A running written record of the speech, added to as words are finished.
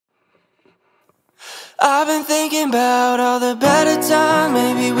I've been thinking about all the better times.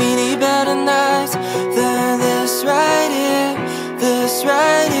 Maybe we need better nights than this right here, this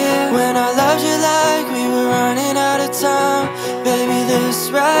right here. When I loved you like we were running out of time. Baby,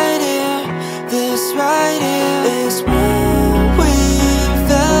 this right here, this right here is when we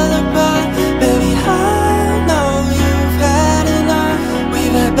fell apart. Baby, I know you've had enough.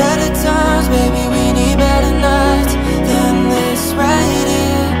 We've had better times, baby, we need better nights than this right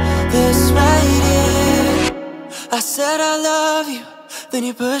here, this right here. I said I love you, then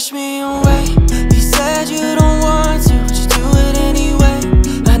you pushed me away. You said you don't want to, but you do it anyway.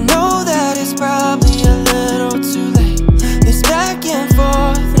 I know that it's probably a little too late. This back and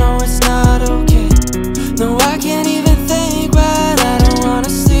forth, no, it's not okay. No, I can't even think what I don't wanna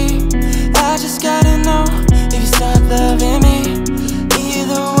see. I just gotta know if you stop loving me.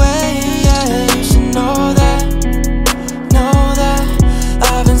 Either way, yeah, you should know that, know that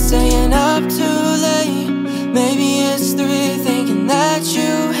I've been staying up too late. Maybe it's 3, thinking that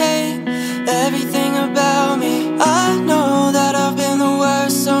you hate everything about me. I know that I've been the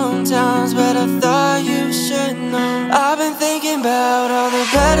worst sometimes, but I thought you should know. I've been thinking about all the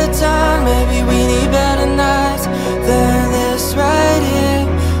better times. Maybe we need better